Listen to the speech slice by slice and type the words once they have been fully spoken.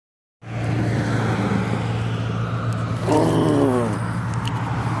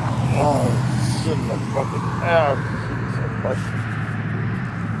ass.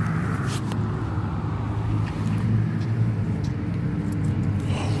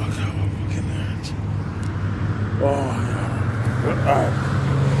 Oh,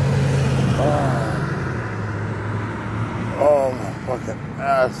 oh, my fucking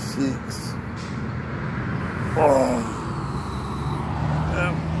ass cheeks. Oh.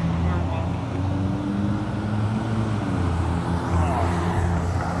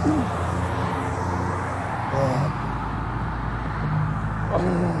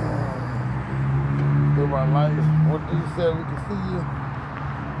 Do my light. What did you say? We can see you.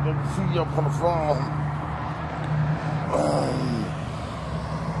 We can see you up on the phone.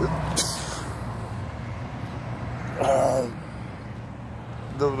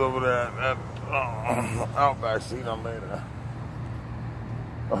 Over that Outback seat I'm later.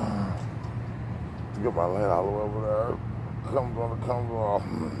 To get my light all the way over there. Comes off.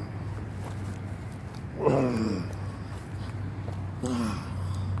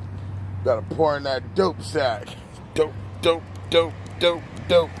 Gotta pour in that dope sack. Dope.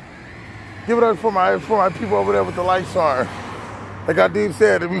 Give it up for my people over there with the lights on. Like I did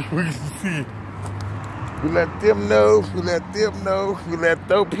said, we can see. We let them know. We let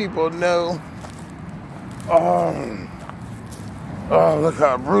those people know. Oh, look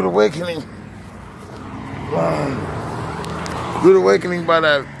how rude awakening. Rude awakening by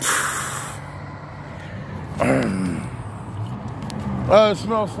that. It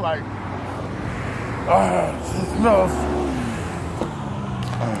smells like. It smells.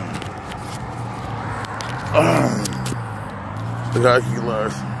 Look how he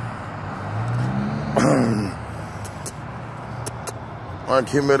loves.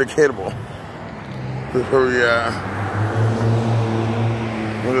 Uncommunicatable. Just hurry out.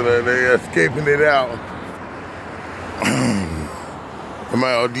 Look at that, they escaping it out. And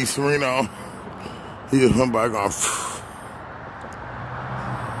my old D Sereno, he just went back on.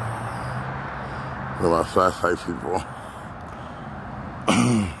 Look at my flashlight people.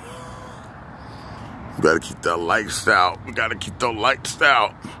 We gotta keep that lights out. We gotta keep those lights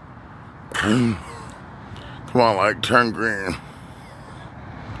out. Come on, like, turn green.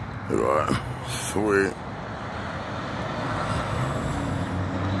 Look at that. Sweet.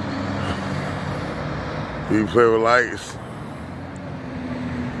 You play with lights.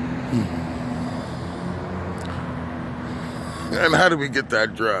 And how do we get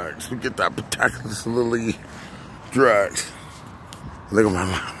that drugs? We get that particularly drugs. Look at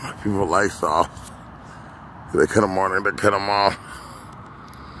my people lights off. They cut them on and they cut them off.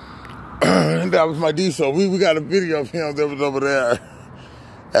 And that was my diesel. We got a video of him that was over there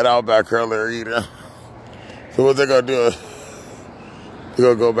at Outback earlier eating. So what they're gonna do is they're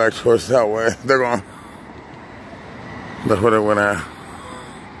gonna go back towards that way. That's where they went at.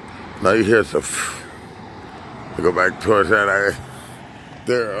 Now you hear stuff. They go back towards that area.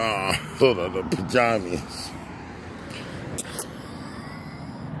 They're sort of the pajamas.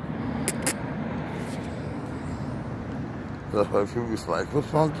 That's why people was like,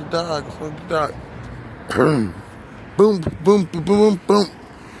 what's wrong with your dog? What's wrong with your dog? Boom, boom, boom, boom, boom, boom.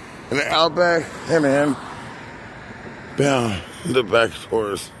 And the Outback, and then down the back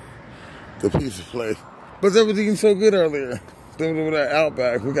towards the pizza place. But they was eating so good earlier. They was over that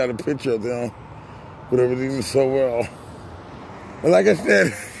Outback. We got a picture of them. But they was eating so well. But like I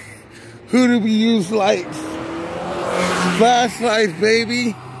said, who do we use lights? Flashlights,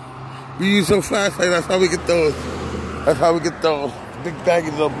 baby. We use some flashlights. That's how we get those. That's how we get those big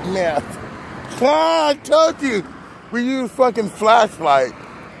baggies of meth. Ah, I told you. We use fucking flashlight.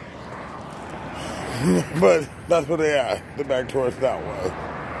 But that's where they are. They're back towards that way.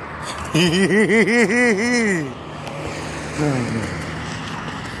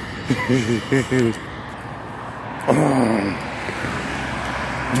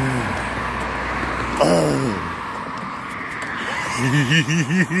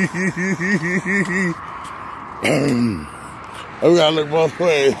 We gotta look both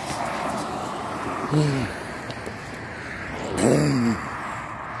ways.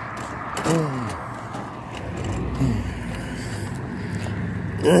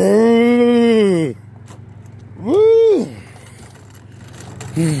 Woo!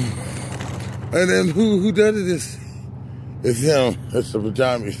 And then who does this? It's him. It's the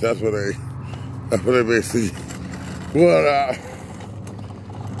pajamas. That's what they basically. What?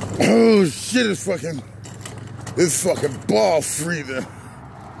 Oh shit! It's fucking ball freezing.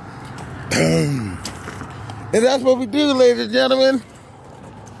 And that's what we do, ladies and gentlemen.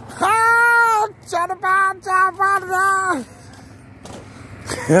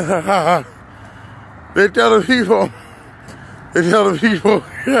 They tell the people,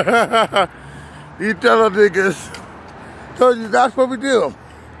 You tell them niggas. Told you that's what we do.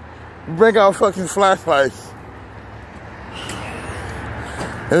 We bring out fucking flashlights.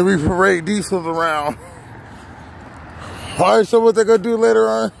 And we parade diesels around. Alright, so what they're gonna do later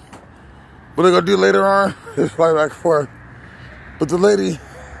on? What they're gonna do later on is fly back and forth. But the lady,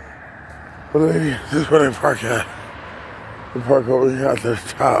 this is where they park at. They park over here at the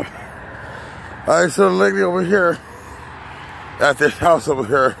top. Alright, so the lady over here, at this house over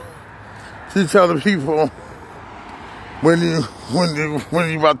here, she tell the people when you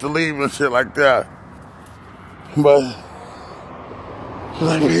about to leave and shit like that. But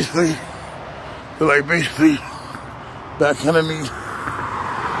like basically back underneath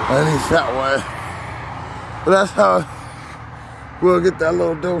that way. But that's how we'll get that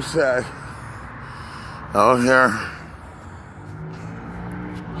little dope sack out here.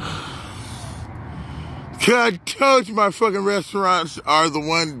 I told you my fucking restaurants are the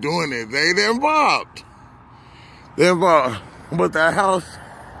one doing it. They're involved. They're involved. But the house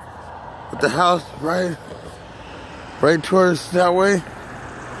right towards that way.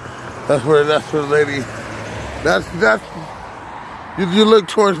 That's where the lady. That's. You look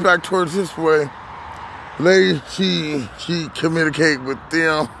back towards this way. Lady, she communicate with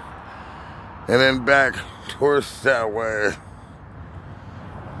them, and then back towards that way.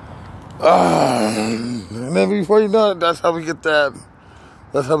 And then before you know it, that's how we get that.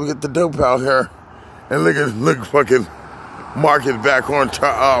 That's how we get the dope out here. And look fucking market back on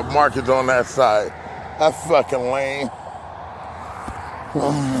market on that side. That's fucking lame.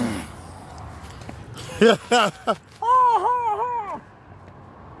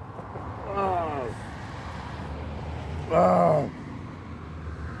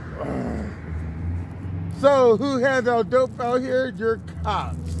 So who hands out dope out here? Your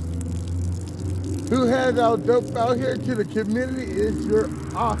cops. Who hands out dope out here to the community is your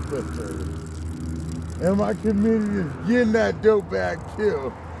officers. And my community is getting that dope back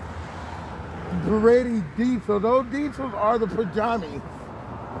too. Parading diesels. Those diesels are the pajamas.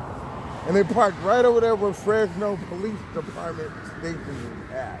 And they parked right over there where Fresno Police Department station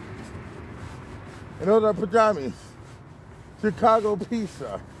is at. And those are pajamas. Chicago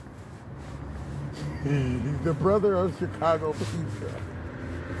Pizza. He's the brother of Chicago Pizza.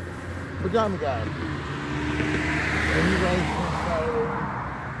 Pajama guy. And he's like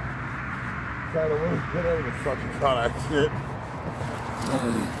inside of whatever the fuck you call that shit.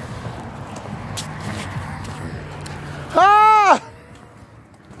 Ah!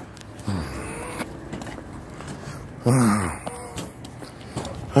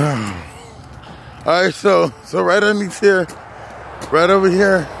 Alright, so right underneath here, right over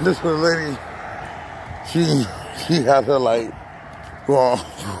here, this was a lady, she had her light going.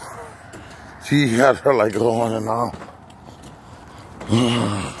 She had her light going and all.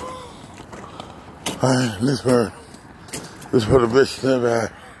 Alright, this is where the bitch live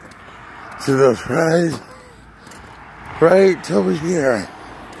at. She lives right over here.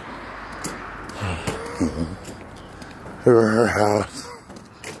 Her house.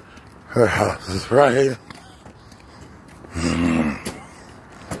 Her house is right.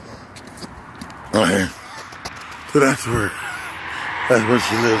 Okay. So that's where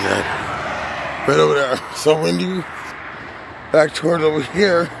she lives at. Right over there. So when you back toward over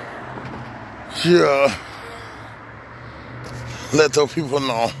here, she let those people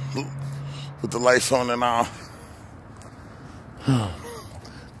know with the lights on and off.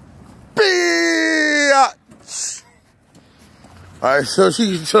 Bitch! Alright, so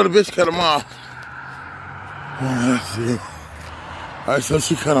the bitch cut him off. Let's see. Alright, so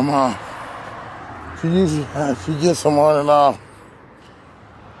she cut him off. She gets him on and off.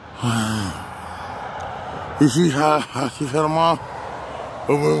 You see how she cut him off?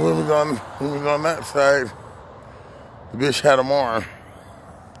 But when we was on that side, the bitch had him on.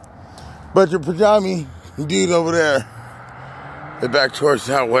 But your pajama dude over there, they're back towards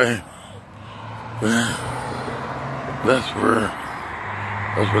that way. That's where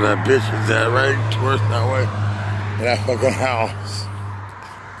that bitch is at, right towards that way. In that fucking house.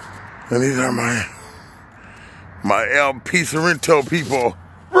 And these are my LP Sorrento people.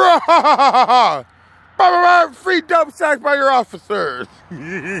 Free dope sack by your officers.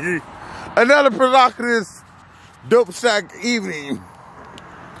 Another provocative dope sack evening.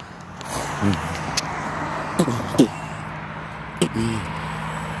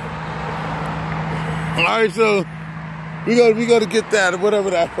 Alright, so we gotta get that, whatever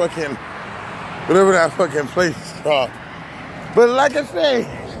that fucking place is called. But like I say,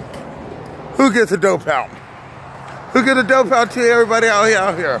 who gets the dope out? Who gets the dope out to everybody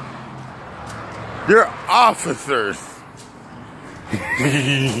out here? Your officers.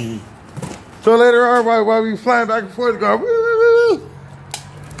 So later on, while we flying back and forth, going, woo, woo, woo,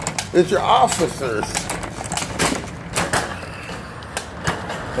 it's your officers.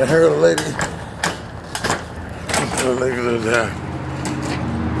 And here the lady, was there.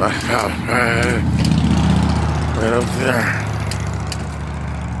 My house, right up there.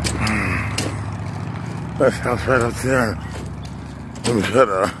 That house right up there. Let me shut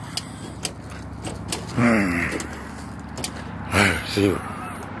up. See,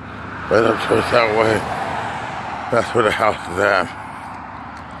 right up towards that way. That's where the house is at.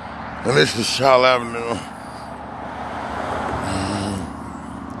 And this is Shaw Avenue.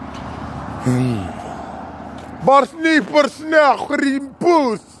 Barsni persnach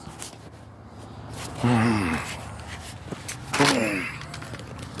rimpus.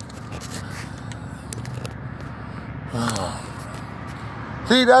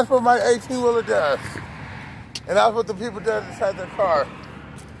 See, that's what my 18-wheeler does. And that's what the people do inside their car.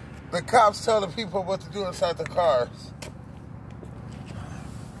 The cops tell the people what to do inside their cars.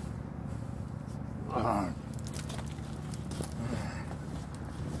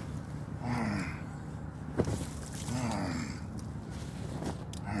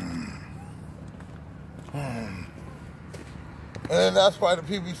 And that's why the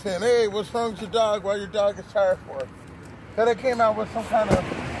people be saying, hey, what's wrong with your dog? Why your dog is tired for? Because they came out with some kind of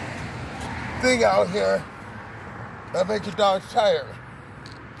thing out here that makes your dog tired.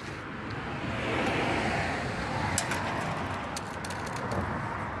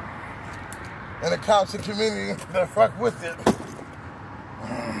 And the cops and community, they fuck with it.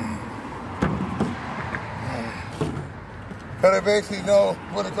 Because they basically know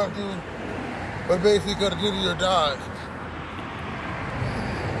what it's going to do, what it's basically going to do to your dog.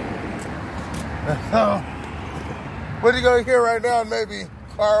 So, what you're going to hear right now, maybe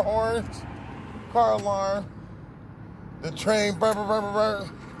car horns, car alarm, the train, burr, burr, burr, burr.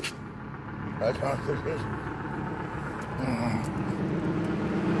 That's how it is.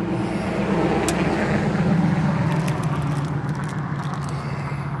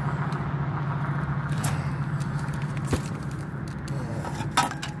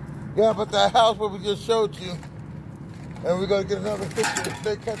 Yeah, but that house where we just showed you, and we're going to get another picture,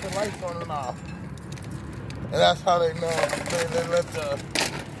 they cut the lights on and off. And that's how they know. They let the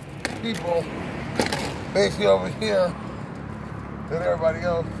people basically over here let everybody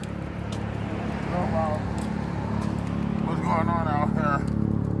else know about what's going on out here.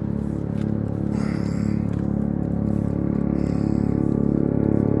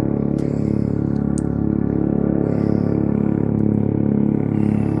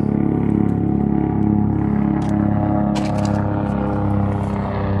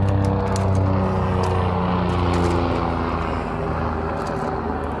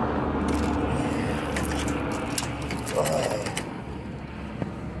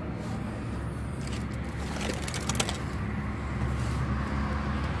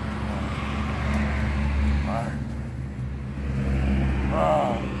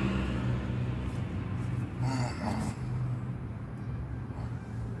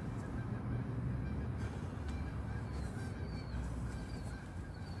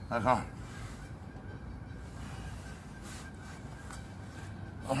 That's all.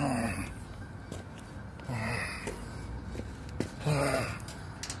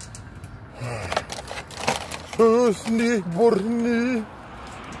 Borni.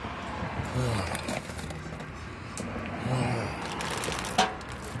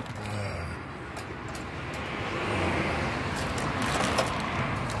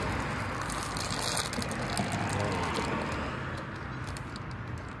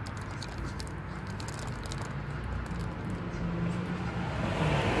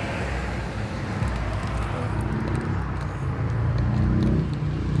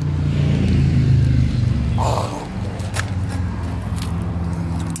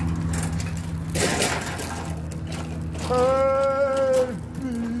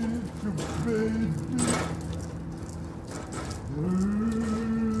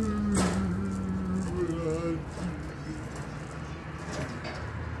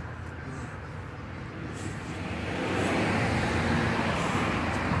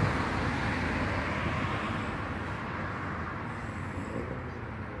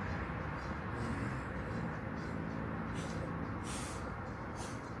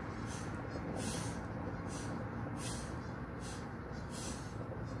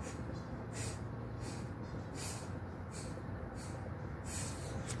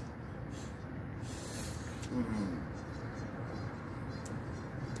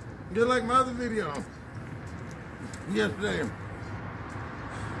 Just like my other video yesterday.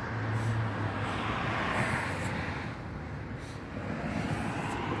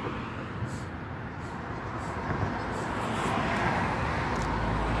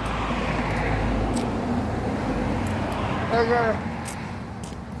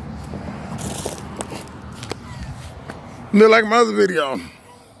 Look like my other video.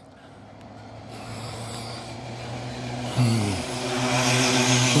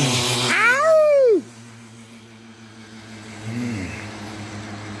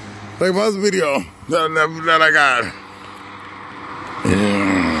 Like my other video that I got.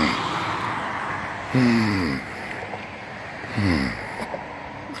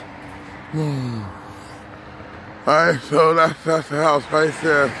 Alright, so that's the house right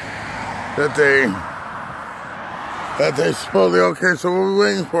there that they supposedly okay. So what we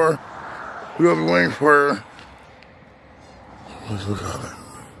waiting for? We're gonna be waiting for what's we call it?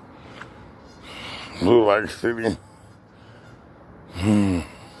 Blue Light City.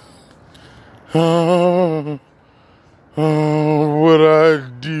 What I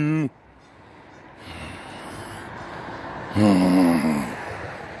do?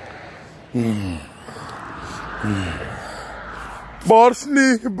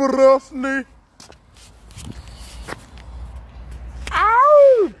 Brosny.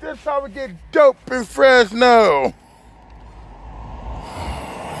 Ow! That's how we get dope in Fresno.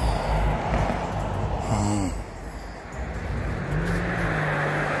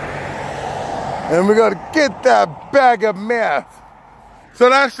 And we're gonna get that bag of meth. So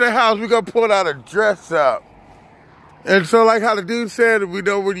that's the house. We're gonna pull out a dress up. And so like how the dude said, we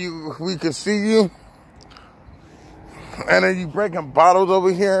know where we can see you. And then you breaking bottles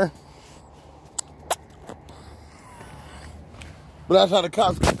over here. But that's how the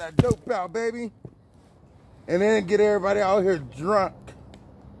cops get that dope out, baby. And then get everybody out here drunk.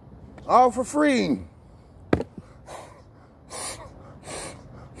 All for free.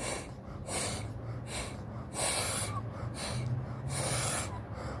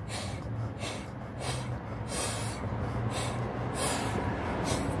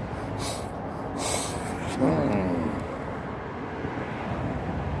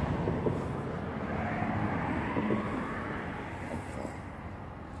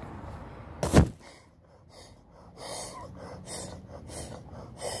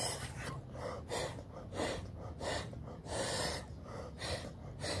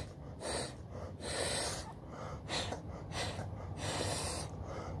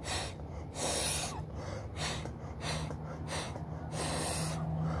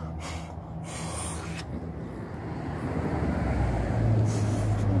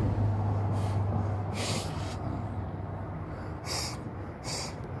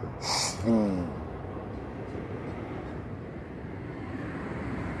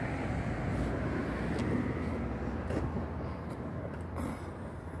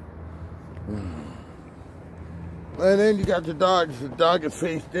 And then you got the dog. The dog is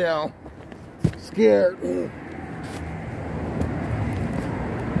face down, scared.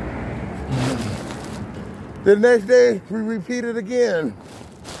 The next day, we repeat it again.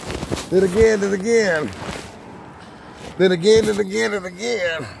 Then again and again. Then again and again and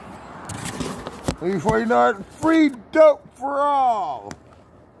again. And before you know it, free dope for all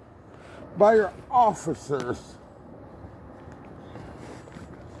by your officers.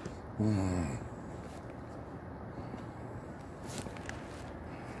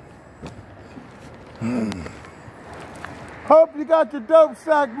 Hope you got your dope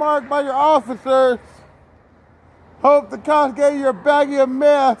sack marked by your officers. Hope the cops gave you a baggie of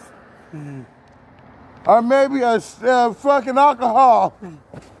meth. Or maybe a fucking alcohol.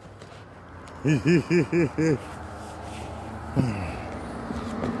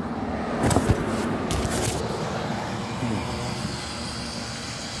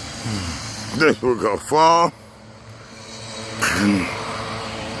 This will go fall.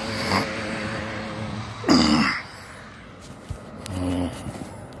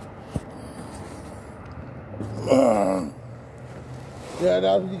 Yeah,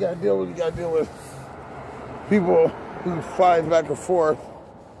 that's what you gotta deal with. You gotta deal with people who flies back and forth.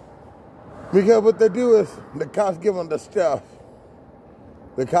 Because what they do is the cops give them the stuff.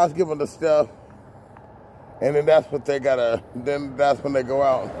 The cops give them the stuff, and then that's what they gotta. Then that's when they go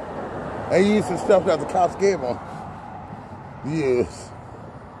out and use the stuff that the cops gave them. Yes.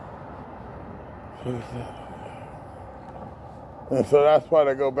 And so that's why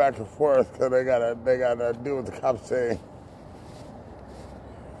they go back and forth, because they gotta do what the cops say.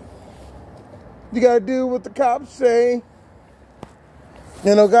 You gotta do what the cops say.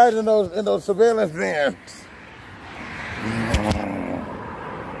 You know, guys in those surveillance vans.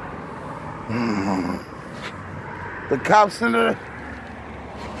 The cops inside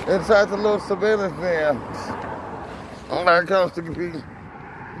the little surveillance vans. All that comes to be.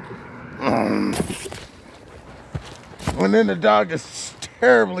 And then the dog is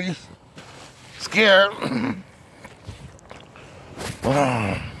terribly scared.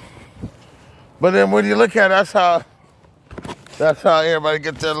 But then when you look at it, that's how everybody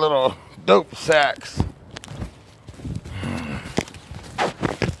gets their little dope sacks.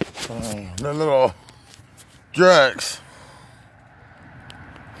 Their little drugs.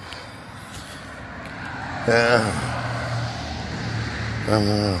 Yeah.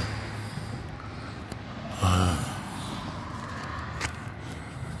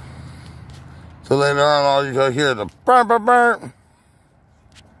 So later on, all you gonna hear is the burn, burn, burn.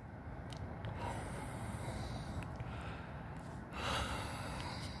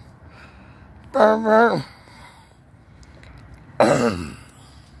 Burn, burn.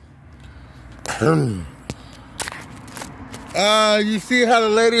 You see how the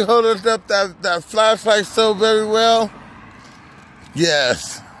lady holds up that flashlight so very well?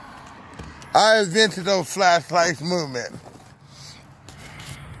 Yes. I invented those flashlights movement.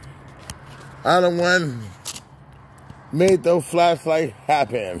 I'm the one made those flashlights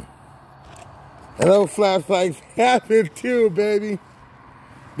happen. And those flashlights happen too, baby.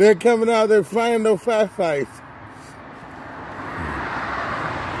 They're coming out, they're flying those flashlights.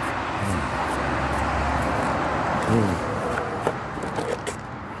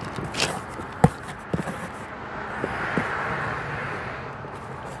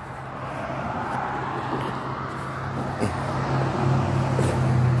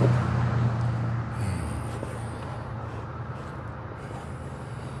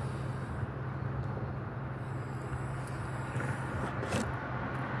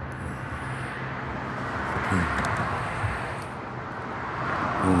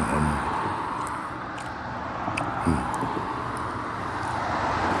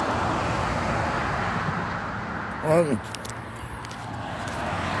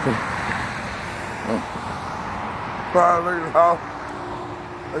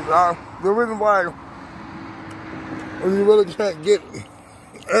 The reason why you really can't get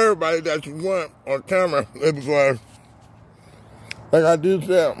everybody that you want on camera is because, like I do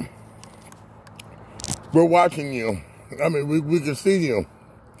say, we're watching you. I mean, we can see you.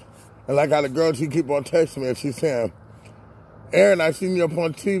 And like how the girl, she keep on texting me and she's saying, Aaron, I seen you up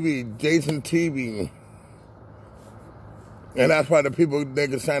on TV, Jason TV. And that's why the people, they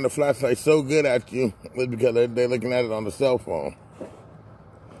can shine the flashlight so good at you, is because they're looking at it on the cell phone.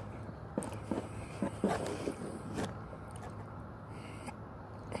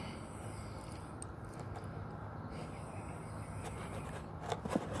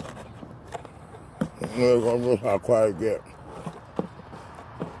 That's how quiet it gets.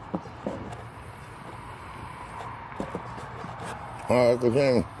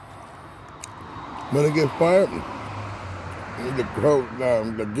 Because when it gets quiet,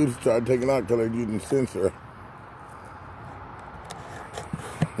 the goose start taking out because they're using sensor.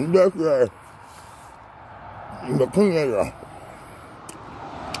 That's right. The teenager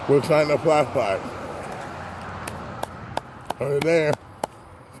was shining a flashlight. Under there,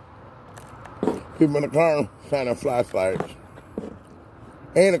 people in the car shining flashlights.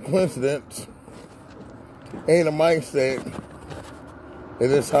 Ain't a coincidence. Ain't a mindset. It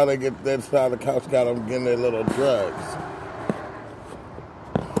is how that's how the cops got them getting their little drugs.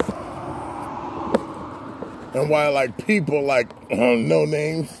 And why, like, people like no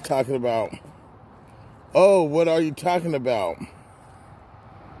names talking about, oh, what are you talking about?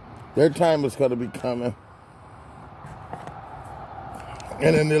 Their time is going to be coming.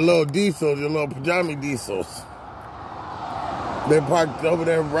 And then their little diesels, your little pajama diesels, they're parked over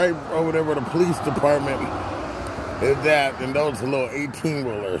there, right over there where the police department is at, and those are little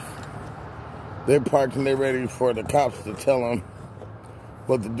 18-wheelers. They're parked and they're ready for the cops to tell them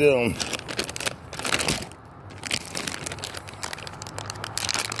what to do.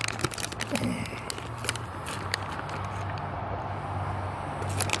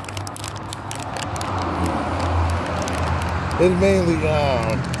 It's mainly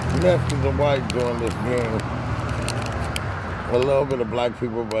Meth and white doing this game. A little bit of black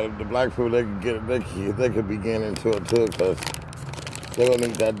people, but the black people, they could be getting into it too, because they're gonna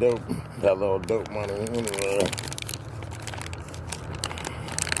need that little dope money anyway.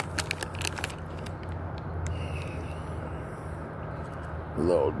 A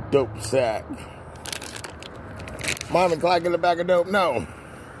little dope sack. Mom and Clyde in the back of dope? No.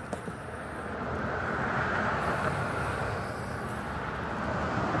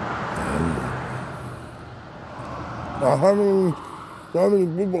 How many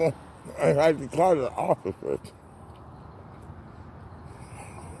people had to call the officers?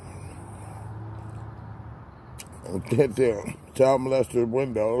 Hit their child molester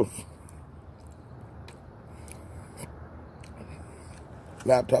windows,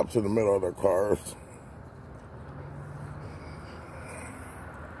 laptops in the middle of their cars.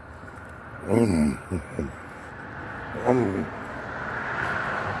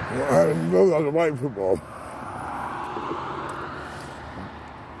 Those are the white people.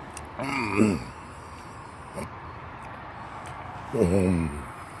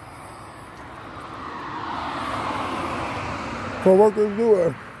 So what they do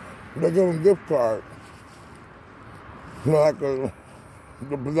is they give them gift cards. Like the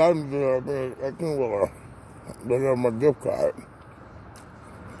presidents at Kinwiller, they give them a gift card.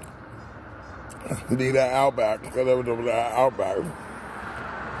 Need that Outback, because they was over there at Outback.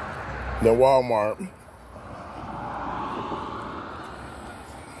 Then Walmart.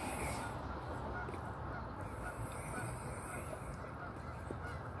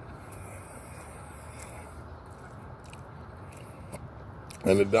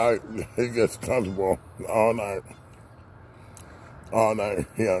 And the dog, he gets comfortable all night. All night,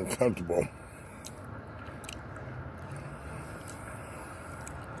 he uncomfortable.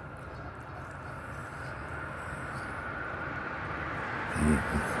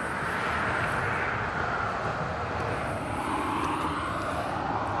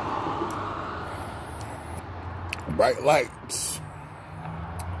 Bright lights.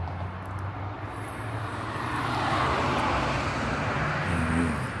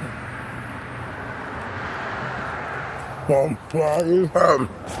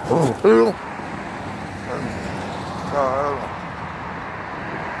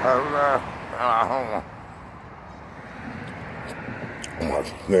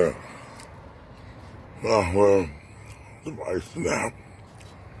 Yeah. Oh, well, device now.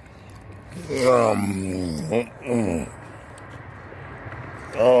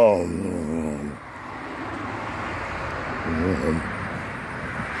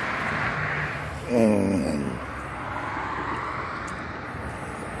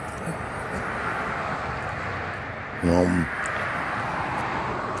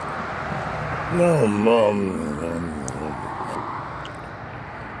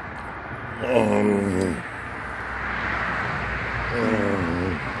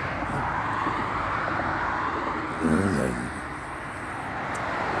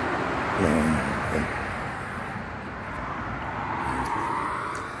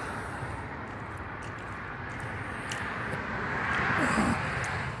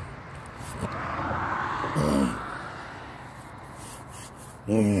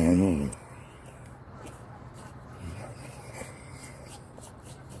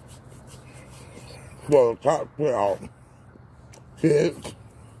 Well, the top 12 kids,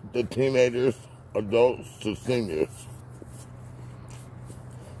 the teenagers, adults, to seniors.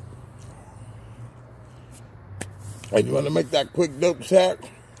 And you want to make that quick dope sack?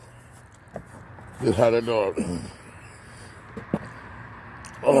 This is how they do it.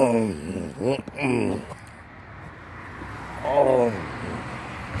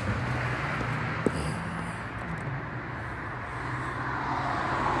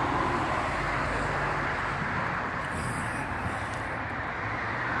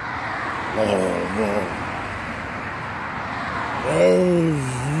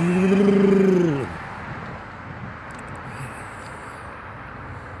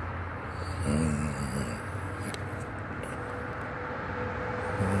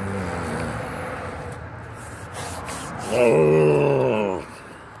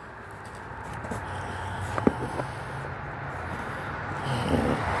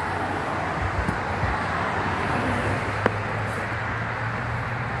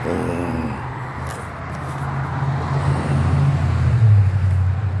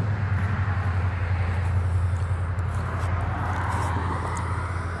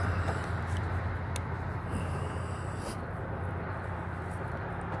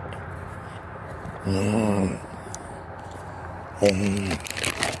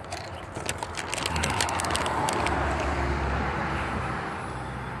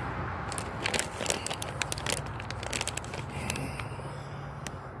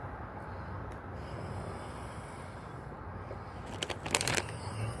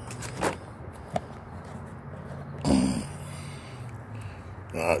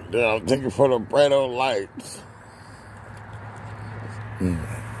 I'm thinking for the bright old lights.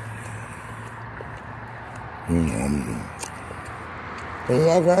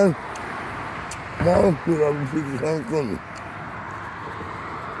 Okay. Now, you have to figure something.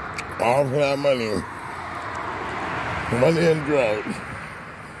 All for that money. Money and drugs.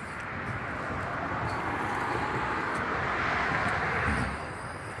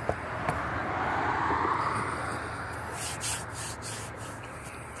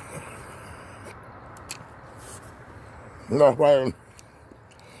 That's why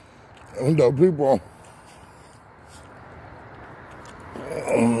the people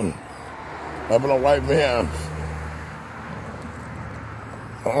up in a white van.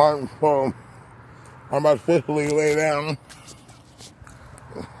 So I'm about to officially lay down.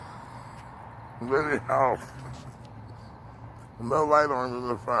 Really house. No light on in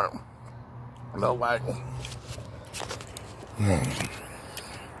the front. No light.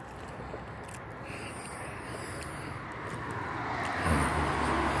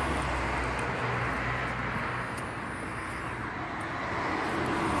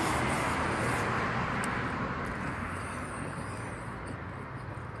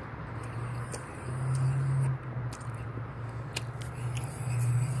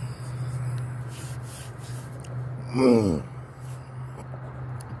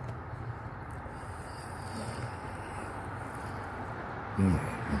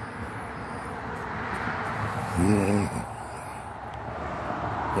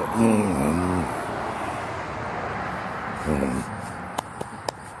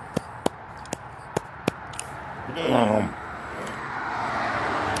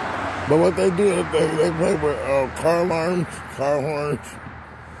 But what they do is they play with car alarms, car horns,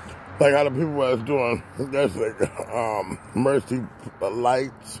 like how the people was doing. That's like emergency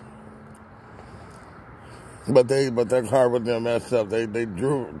lights. But their car was them messed up. They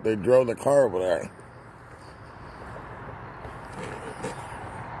drove the car over there.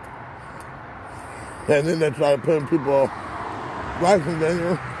 And then they try to put people license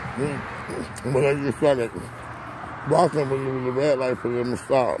danger. But they just started walking with the red light for them to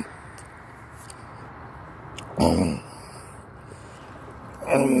stop.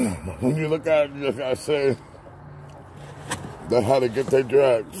 When you look at it, you just gotta say that's how they get their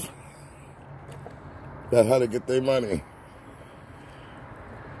drugs. That's how they get their money.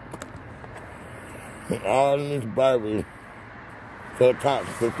 And all in this bribery for the cops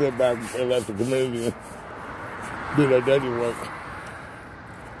to sit back and let the community do their dirty work.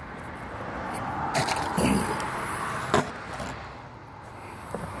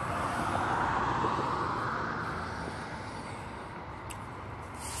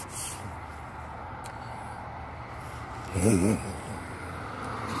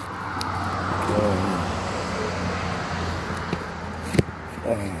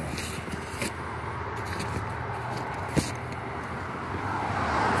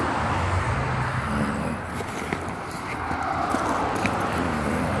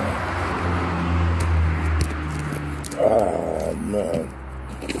 Oh, man.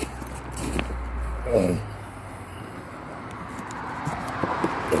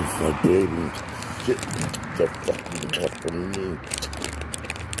 It's so baby. Shit. So fucking up for me.